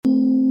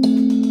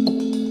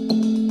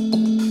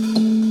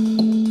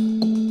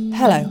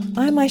Hello,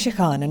 I'm Aisha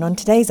Khan, and on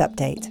today's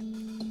update,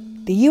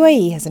 the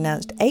UAE has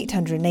announced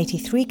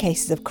 883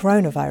 cases of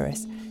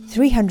coronavirus,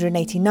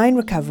 389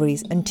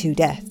 recoveries and 2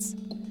 deaths.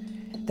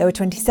 There were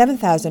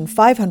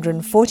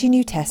 27,540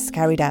 new tests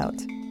carried out.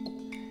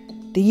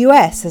 The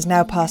US has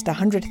now passed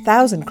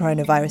 100,000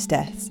 coronavirus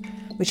deaths,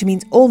 which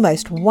means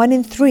almost 1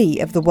 in 3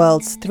 of the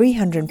world's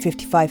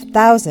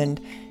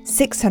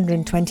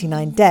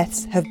 355,629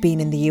 deaths have been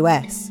in the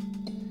US.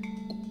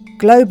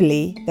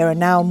 Globally, there are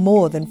now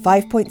more than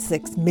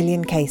 5.6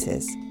 million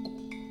cases.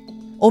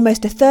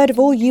 Almost a third of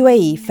all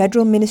UAE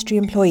Federal Ministry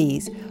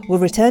employees will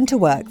return to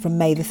work from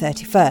May the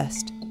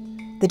 31st.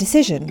 The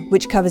decision,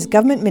 which covers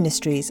government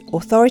ministries,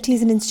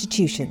 authorities and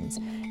institutions,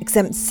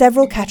 exempts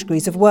several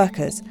categories of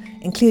workers,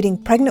 including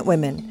pregnant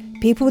women,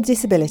 people with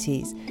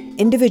disabilities,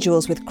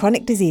 individuals with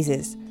chronic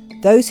diseases,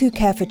 those who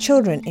care for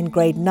children in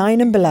grade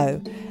 9 and below,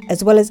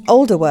 as well as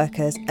older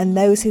workers and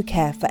those who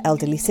care for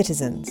elderly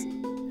citizens.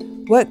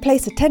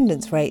 Workplace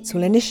attendance rates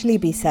will initially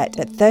be set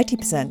at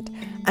 30%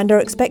 and are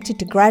expected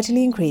to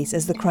gradually increase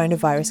as the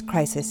coronavirus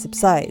crisis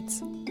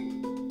subsides.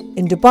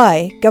 In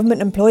Dubai,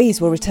 government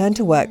employees will return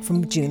to work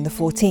from June the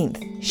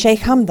 14th. Sheikh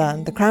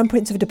Hamdan, the Crown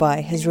Prince of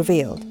Dubai, has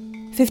revealed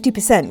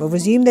 50% will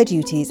resume their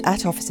duties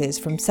at offices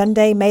from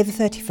Sunday, May the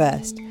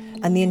 31st,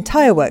 and the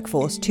entire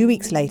workforce 2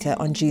 weeks later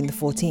on June the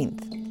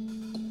 14th.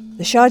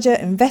 The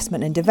Sharjah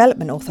Investment and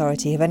Development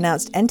Authority have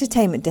announced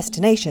entertainment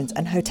destinations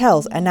and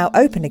hotels are now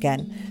open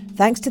again,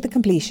 thanks to the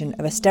completion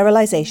of a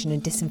sterilisation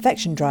and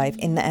disinfection drive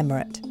in the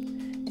emirate.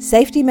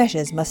 Safety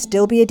measures must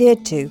still be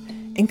adhered to,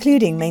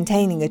 including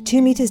maintaining a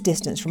 2 metres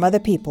distance from other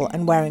people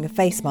and wearing a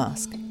face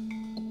mask.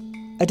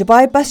 A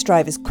Dubai bus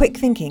driver's quick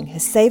thinking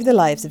has saved the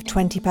lives of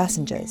 20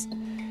 passengers.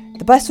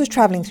 The bus was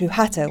travelling through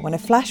Hatta when a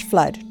flash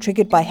flood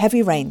triggered by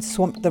heavy rain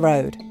swamped the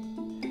road.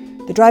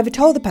 The driver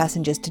told the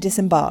passengers to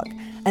disembark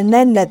and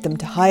then led them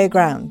to higher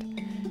ground.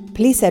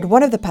 Police said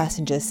one of the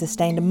passengers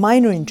sustained a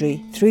minor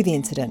injury through the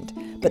incident,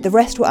 but the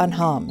rest were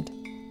unharmed.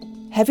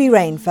 Heavy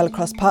rain fell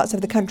across parts of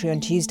the country on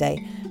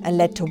Tuesday and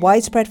led to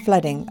widespread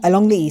flooding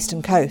along the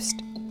eastern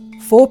coast.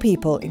 4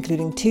 people,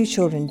 including 2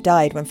 children,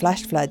 died when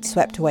flash floods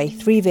swept away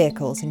 3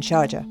 vehicles in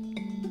Sharjah.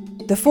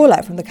 The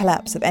fallout from the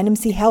collapse of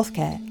NMC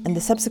Healthcare and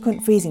the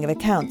subsequent freezing of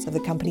accounts of the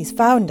company's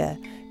founder,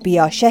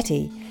 B.R.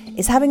 Shetty,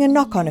 is having a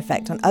knock-on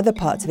effect on other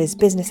parts of his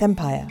business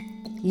empire,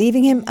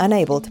 leaving him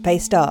unable to pay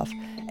staff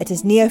at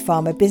his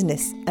Neopharma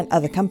business and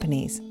other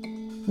companies.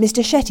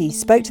 Mr. Shetty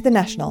spoke to The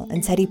National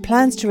and said he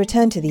plans to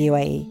return to the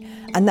UAE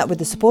and that with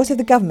the support of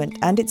the government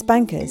and its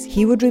bankers,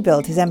 he would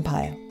rebuild his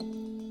empire.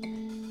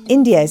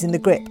 India is in the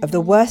grip of the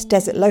worst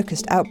desert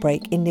locust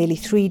outbreak in nearly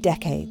 3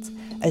 decades,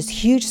 as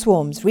huge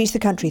swarms reach the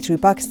country through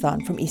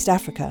Pakistan from East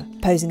Africa,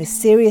 posing a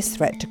serious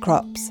threat to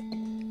crops.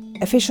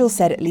 Officials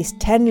said at least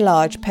 10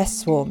 large pest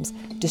swarms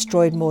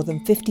destroyed more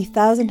than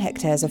 50,000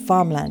 hectares of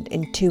farmland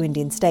in 2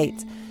 Indian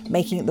states,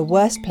 making it the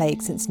worst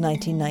plague since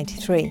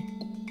 1993.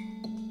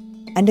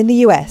 And in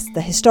the US,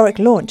 the historic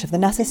launch of the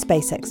NASA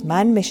SpaceX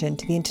manned mission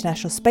to the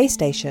International Space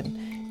Station,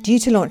 due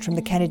to launch from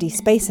the Kennedy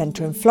Space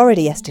Center in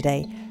Florida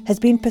yesterday, has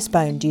been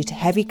postponed due to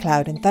heavy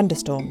cloud and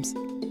thunderstorms.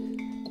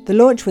 The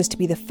launch was to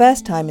be the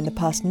first time in the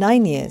past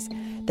 9 years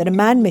that a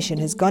manned mission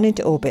has gone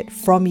into orbit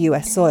from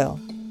US soil.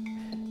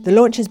 The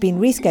launch has been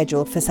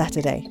rescheduled for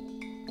Saturday.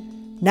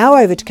 Now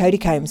over to Cody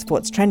Combs for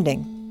what's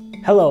trending.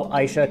 Hello,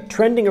 Aisha.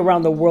 Trending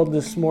around the world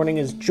this morning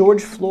is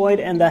George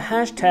Floyd and the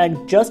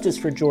hashtag Justice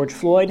for George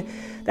Floyd.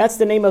 That's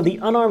the name of the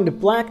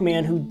unarmed black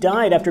man who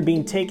died after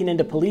being taken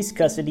into police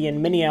custody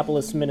in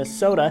Minneapolis,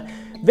 Minnesota.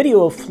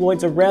 Video of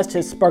Floyd's arrest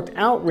has sparked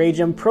outrage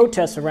and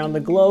protests around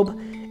the globe.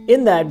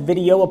 In that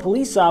video, a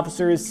police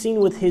officer is seen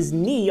with his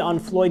knee on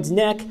Floyd's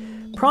neck,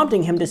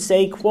 prompting him to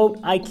say, quote,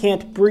 "I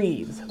can't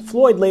breathe."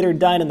 Floyd later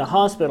died in the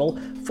hospital.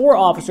 4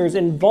 officers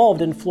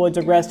involved in Floyd's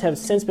arrest have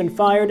since been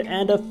fired,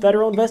 and a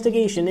federal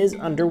investigation is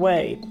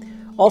underway.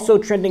 Also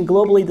trending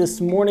globally this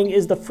morning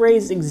is the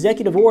phrase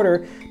executive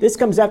order. This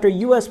comes after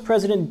U.S.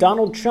 President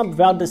Donald Trump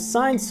vowed to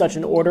sign such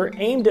an order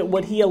aimed at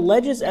what he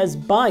alleges as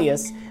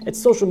bias at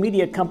social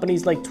media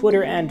companies like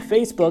Twitter and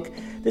Facebook.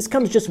 This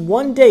comes just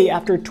 1 day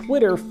after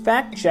Twitter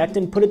fact-checked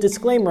and put a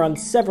disclaimer on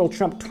several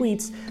Trump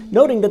tweets,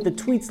 noting that the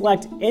tweets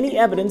lacked any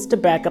evidence to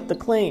back up the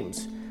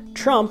claims.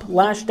 Trump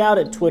lashed out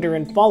at Twitter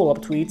in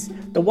follow-up tweets.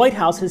 The White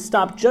House has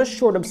stopped just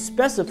short of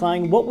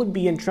specifying what would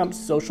be in Trump's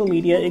social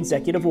media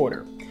executive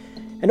order.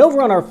 And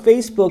over on our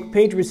Facebook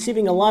page,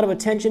 receiving a lot of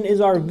attention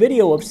is our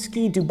video of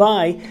Ski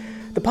Dubai.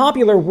 The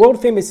popular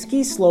world-famous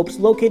ski slopes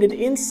located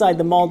inside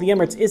the Mall of the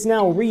Emirates is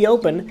now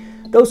reopened.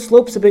 Those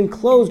slopes have been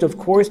closed, of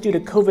course, due to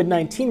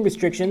COVID-19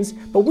 restrictions,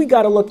 but we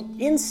got a look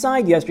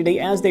inside yesterday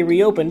as they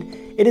reopened.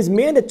 It is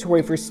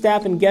mandatory for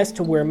staff and guests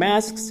to wear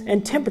masks,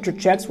 and temperature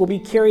checks will be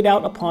carried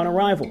out upon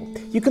arrival.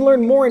 You can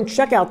learn more and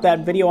check out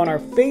that video on our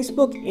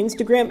Facebook,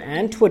 Instagram,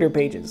 and Twitter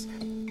pages.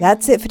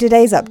 That's it for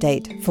today's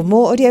update. For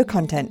more audio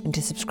content and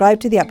to subscribe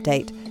to the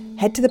update,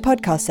 head to the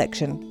podcast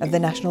section of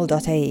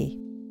thenational.ae.